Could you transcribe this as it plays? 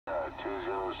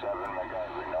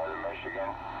McGarvey, Northern Michigan.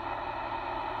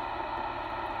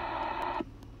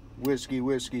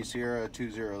 Whiskey Sierra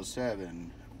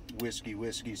 207,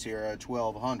 Whiskey Sierra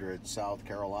 1200, South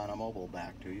Carolina Mobile,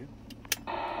 back to you.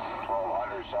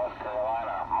 1200 South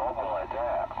Carolina, mobile at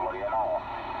that. What do you know?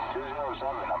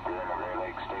 207 up here in the Great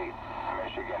Lakes State,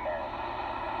 Michigan there.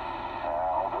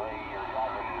 Hopefully you're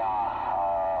driving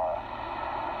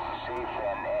safe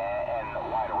and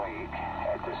wide awake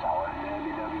at this hour.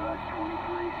 WWS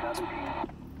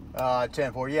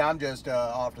 2317. 10-4. Yeah, I'm just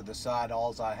off to the side.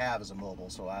 All I have is a mobile,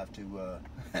 so I have to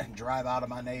drive out of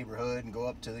my neighborhood and go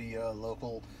up to the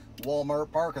local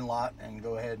Walmart parking lot and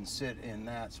go ahead and sit in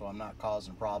that, so I'm not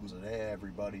causing problems with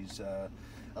everybody's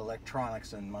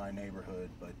electronics in my neighborhood.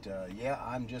 But yeah,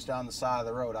 I'm just on the side of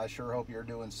the road. I sure hope you're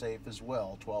doing safe as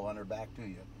well. 1200, back to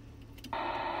you.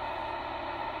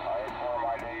 Alright, for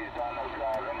my day is done of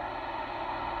driving.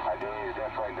 My day is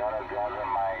definitely done of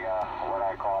driving my what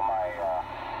I call my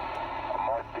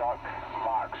mud duck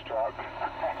box truck.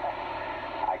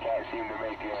 I can't seem to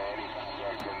make any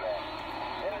contact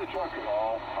in the truck at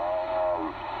all.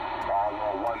 I don't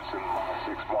know, once in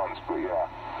 6 months, but yeah.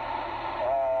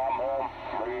 I'm home,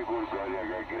 ready to go to bed. I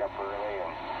gotta get up early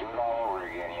and do it all over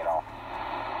again, you know.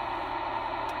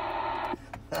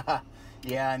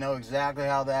 Yeah, I know exactly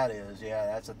how that is. Yeah,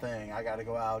 that's the thing. I got to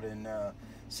go out and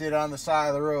sit on the side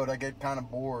of the road. I get kind of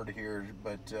bored here,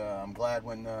 but I'm glad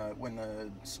when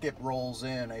the skip rolls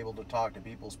in, able to talk to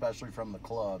people, especially from the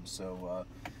club. So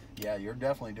yeah, you're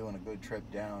definitely doing a good trip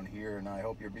down here, and I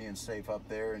hope you're being safe up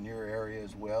there in your area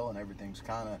as well, and everything's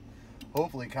kind of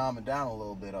hopefully calming down a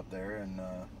little bit up there. And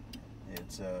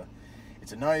it's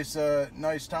a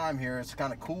nice time here. It's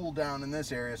kind of cool down in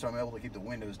this area, so I'm able to keep the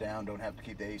windows down, don't have to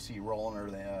keep the AC rolling or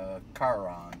the car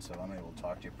on, so I'm able to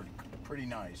talk to you pretty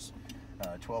nice.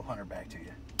 1200, back to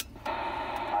you.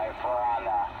 Alright, for on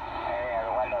the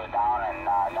windows down and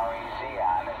no AC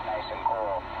on, it's nice and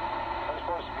cool. We're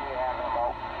supposed to be having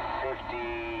about 50,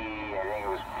 I think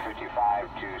it was 55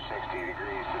 to 60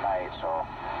 degrees tonight, so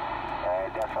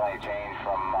it definitely changed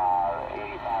from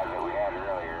 85 that we had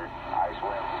earlier. I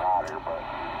swear it was hotter, but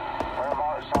we're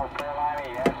about South Carolina,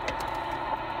 yes.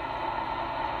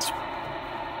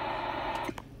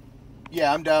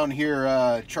 Yeah, I'm down here,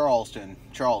 Charleston,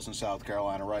 South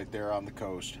Carolina, right there on the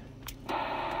coast. Hey, 4-4.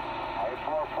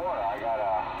 I got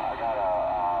a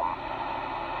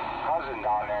cousin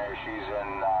down there. She's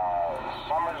in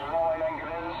Summersville, I think it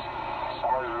is.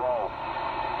 Summersville,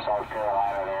 South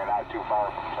Carolina. There, not too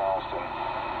far from Charleston.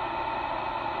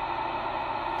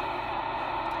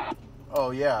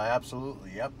 Oh yeah,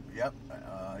 absolutely. Yep.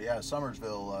 Yeah,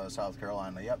 Summersville, South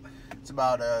Carolina. Yep. It's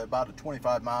about a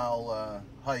 25-mile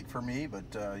hike for me, but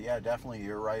yeah, definitely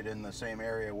you're right in the same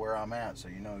area where I'm at, so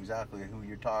you know exactly who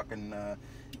you're talking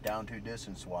down to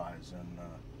distance-wise. And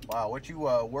wow, what you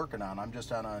working on? I'm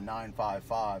just on a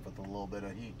 955 with a little bit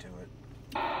of heat to it.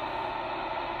 I'm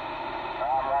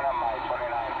running my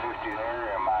 2950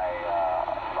 there and my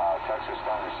Texas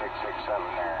Thunder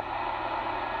 667 there.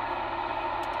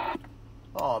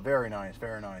 Oh, very nice,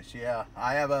 very nice. Yeah,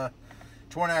 I have a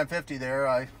 2950 there.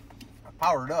 I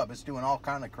powered up. It's doing all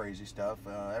kind of crazy stuff.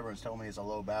 Everyone's telling me it's a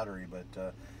low battery, but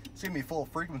it's gonna be full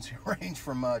frequency range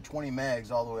from 20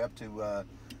 megs all the way up to it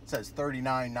says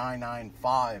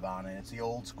 39,995 on it. It's the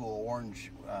old school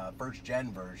orange first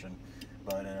gen version,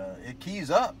 but it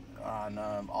keys up on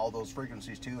all those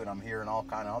frequencies too, and I'm hearing all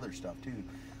kind of other stuff too.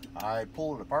 I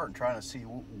pulled it apart and trying to see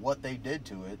what they did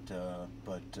to it,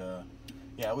 but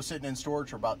yeah, it was sitting in storage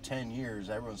for about 10 years.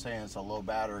 Everyone's saying it's a low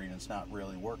battery and it's not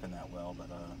really working that well, but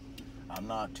I'm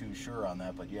not too sure on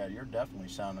that. But yeah, you're definitely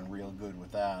sounding real good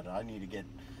with that. I need to get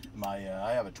my,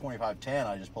 I have a 2510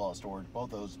 I just pulled out of storage. Both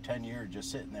those 10 years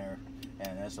just sitting there,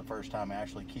 and that's the first time I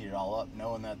actually keyed it all up,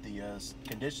 knowing that the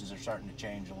conditions are starting to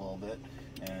change a little bit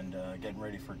and getting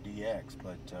ready for DX.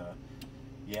 But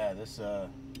yeah, this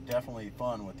definitely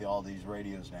fun with all these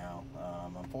radios now.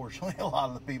 Unfortunately, a lot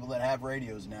of the people that have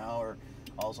radios now are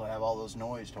also have all those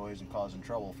noise toys and causing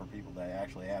trouble for people that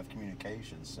actually have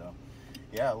communications. So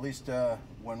yeah, at least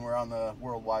when we're on the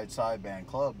worldwide sideband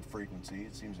club frequency,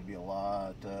 it seems to be a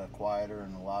lot quieter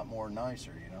and a lot more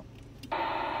nicer, you know.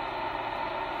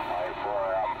 I'm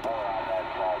pulling on that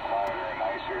quieter and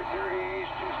nicer 38,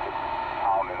 just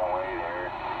pounding away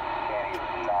there. Can't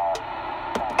even about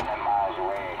 10 miles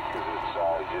away because it's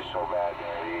just so bad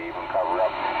there. They even cover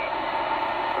up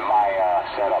my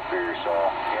setup here, so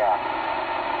yeah.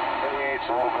 38's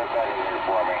a little bit better there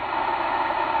for me.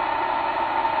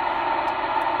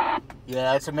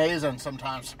 Yeah, it's amazing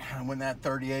sometimes when that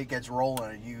 38 gets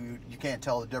rolling, you can't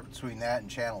tell the difference between that and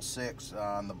channel 6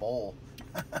 on the bowl.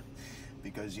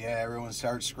 because yeah, everyone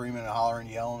starts screaming and hollering,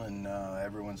 yelling, and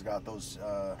everyone's got those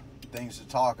things to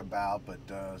talk about. But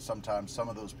sometimes some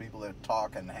of those people that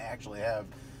talk and actually have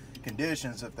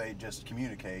conditions, if they just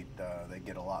communicate, they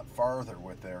get a lot farther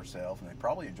with their self, and they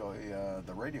probably enjoy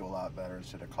the radio a lot better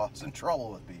instead of causing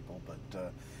trouble with people. But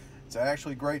it's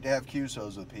actually great to have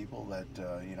QSOs with people that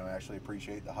you know, actually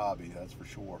appreciate the hobby. That's for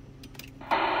sure.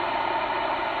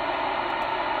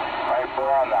 Right for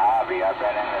on the hobby. I've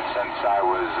been in it since I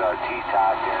was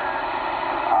T-Tot there.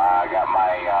 I got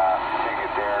my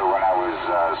ticket there when I was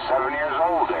 7 years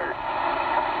old there.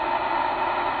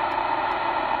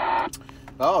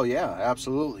 Oh yeah,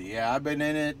 absolutely. Yeah, I've been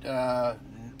in it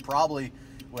probably,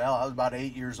 well, I was about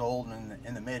 8 years old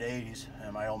in the mid 80s,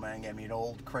 and my old man gave me an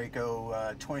old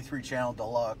Craco 23 channel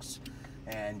deluxe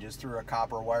and just threw a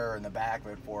copper wire in the back of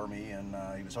it for me, and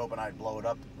he was hoping I'd blow it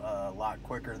up a lot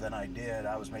quicker than I did.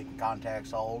 I was making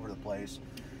contacts all over the place,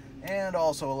 and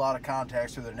also a lot of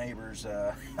contacts through the neighbors'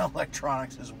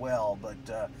 electronics as well.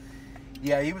 But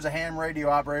yeah, he was a ham radio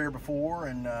operator before,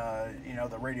 and you know,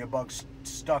 the radio bug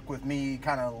stuck with me,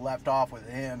 kind of left off with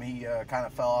him. He kind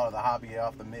of fell out of the hobby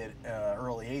off the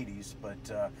early 80s,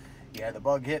 but yeah, the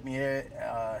bug hit me,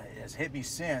 has hit me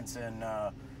since, and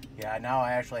yeah, now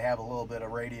I actually have a little bit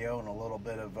of radio and a little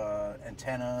bit of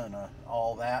antenna and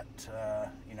all that.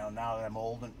 You know, now that I'm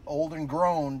old and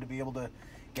grown to be able to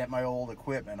get my old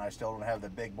equipment, I still don't have the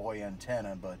big boy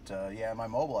antenna, but yeah, my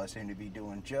mobile I seem to be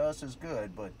doing just as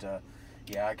good. But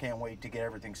yeah, I can't wait to get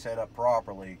everything set up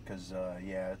properly, because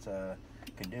yeah, it's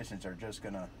conditions are just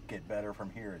gonna get better from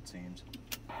here, it seems.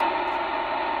 I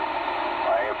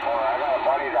got a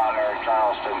buddy down there in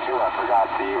Charleston too. I forgot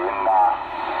to even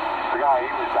forgot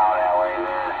he was down that way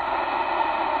there.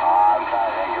 I'm trying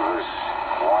to think, it was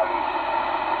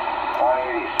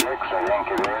 186, I think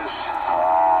it is.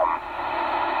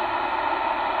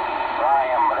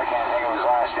 Ryan, but I can't think of his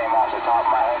last name off the top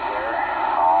of my head there.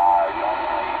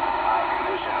 Normally on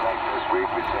conditions like this, we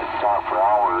could sit and talk for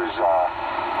hours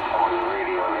over the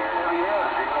radio there.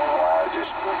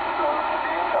 Just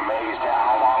amazed at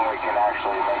how long we can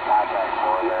actually make contact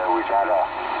for there. We try to,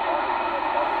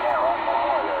 we can't run no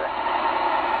more there.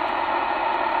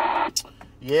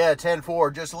 Yeah,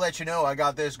 10-4. Just to let you know, I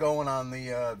got this going on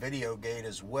the video gate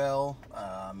as well.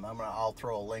 I'll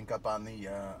throw a link up on the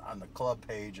club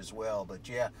page as well. But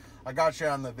yeah, I got you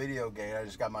on the video gate. I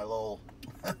just got my little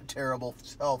terrible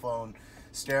cell phone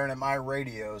staring at my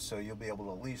radio, so you'll be able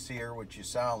to at least hear what you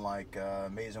sound like.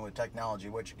 Amazing with technology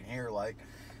what you can hear like.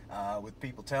 With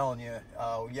people telling you,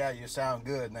 oh yeah, you sound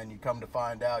good, and then you come to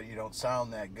find out you don't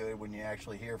sound that good when you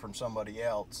actually hear from somebody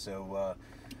else. So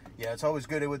yeah, it's always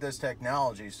good with this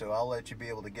technology, so I'll let you be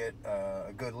able to get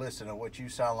a good listen of what you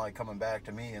sound like coming back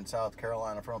to me in South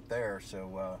Carolina from up there.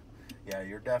 So yeah,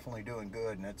 you're definitely doing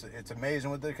good, and it's amazing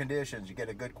with the conditions. You get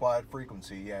a good quiet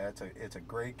frequency. Yeah, it's a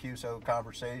great QSO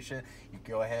conversation. You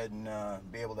can go ahead and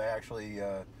be able to actually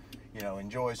you know,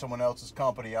 enjoy someone else's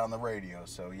company on the radio.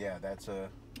 So yeah, that's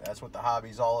what the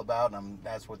hobby's all about, and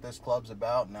that's what this club's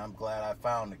about, and I'm glad I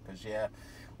found it, because yeah,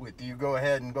 with you go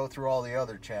ahead and go through all the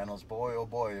other channels, boy oh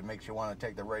boy, it makes you want to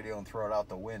take the radio and throw it out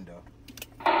the window.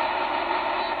 Hey,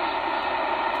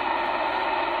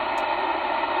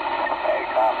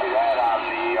 copy that on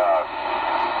the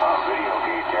video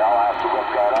gate there. I'll have to look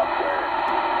that up there.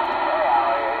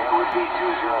 Yeah, it would be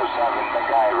 207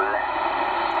 MacGyver,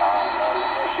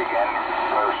 Northern Michigan,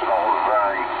 personal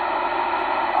Vern.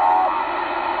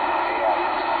 Yeah,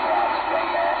 the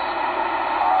thing there.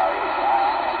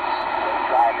 Been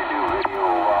trying to do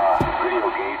video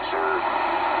gates or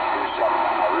do some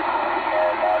recording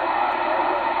there and that on there,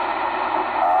 but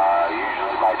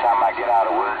usually by the time I get out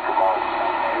of work about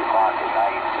 8 o'clock at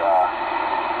night,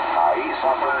 eat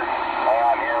supper, lay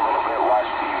on here a little bit, watch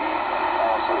TV, and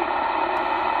fall asleep.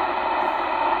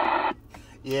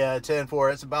 Yeah,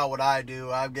 10-4. That's about what I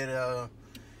do. I get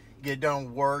done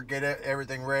with work, get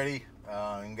everything ready,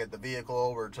 and get the vehicle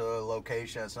over to a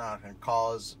location that's not going to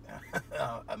cause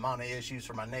amount of issues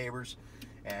for my neighbors,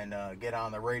 and get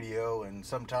on the radio. And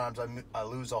sometimes I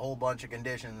lose a whole bunch of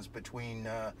conditions between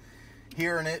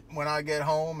hearing it when I get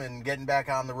home and getting back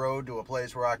on the road to a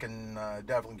place where I can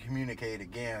definitely communicate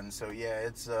again. So yeah,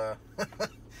 it's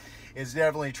it's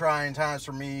definitely trying times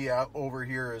for me over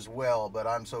here as well, but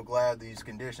I'm so glad these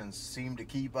conditions seem to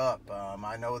keep up.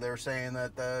 I know they're saying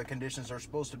that the conditions are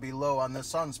supposed to be low on this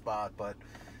sunspot, but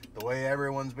the way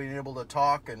everyone's been able to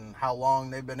talk and how long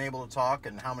they've been able to talk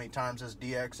and how many times this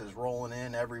DX is rolling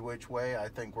in every which way, I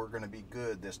think we're going to be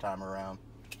good this time around.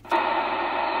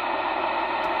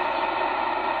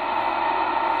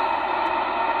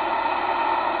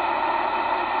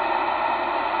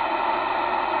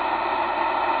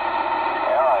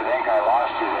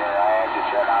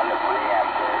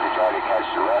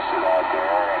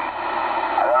 there, and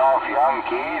I don't know if young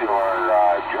keyed or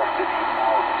drifted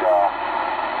out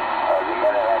the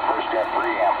minute I pushed that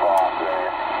preamp off there.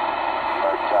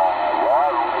 But, well, I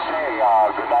want to say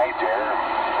good night there.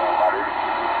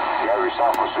 You have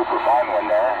yourself a super fine one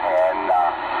there, and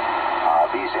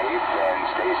be safe and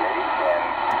stay safe, and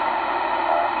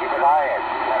keep an eye at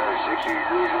 360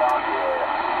 degrees around you.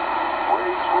 Where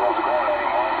this world's going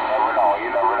anymore, you never know, you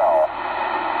never know.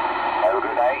 Have a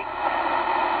good night.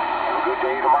 Have a good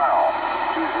day tomorrow.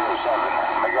 207,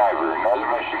 MacGyver,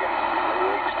 Northern Michigan,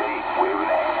 Lake State,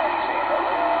 waving a hand, saying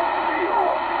hello to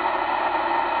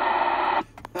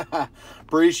you.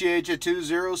 Appreciate you,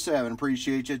 207.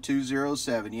 Appreciate you,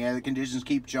 207. Yeah, the conditions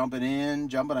keep jumping in,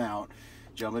 jumping out.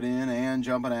 Jumping in and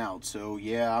jumping out. So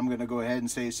yeah, I'm gonna go ahead and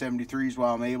say 73s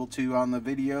while I'm able to on the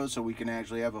video, so we can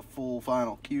actually have a full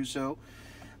final QSO.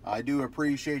 I do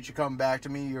appreciate you coming back to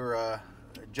me. You're a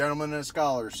gentleman and a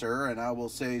scholar, sir, and I will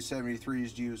say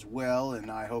 73s to you as well, and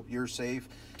I hope you're safe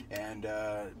and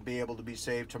be able to be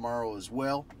safe tomorrow as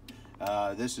well.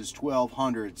 This is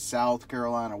 1200 South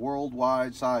Carolina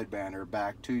Worldwide Sidebander.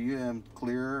 Back to you and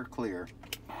clear.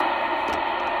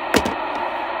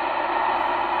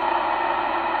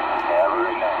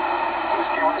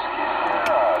 Whiskey,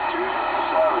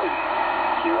 207,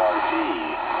 QRT,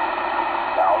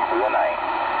 down for the night.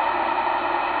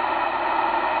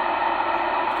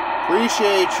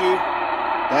 Appreciate you.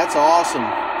 That's awesome.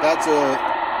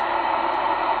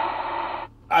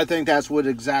 I think that's what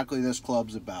exactly this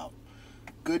club's about.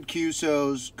 Good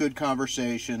QSOs, good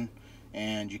conversation,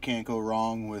 and you can't go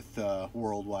wrong with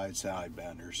worldwide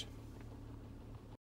sidebanders.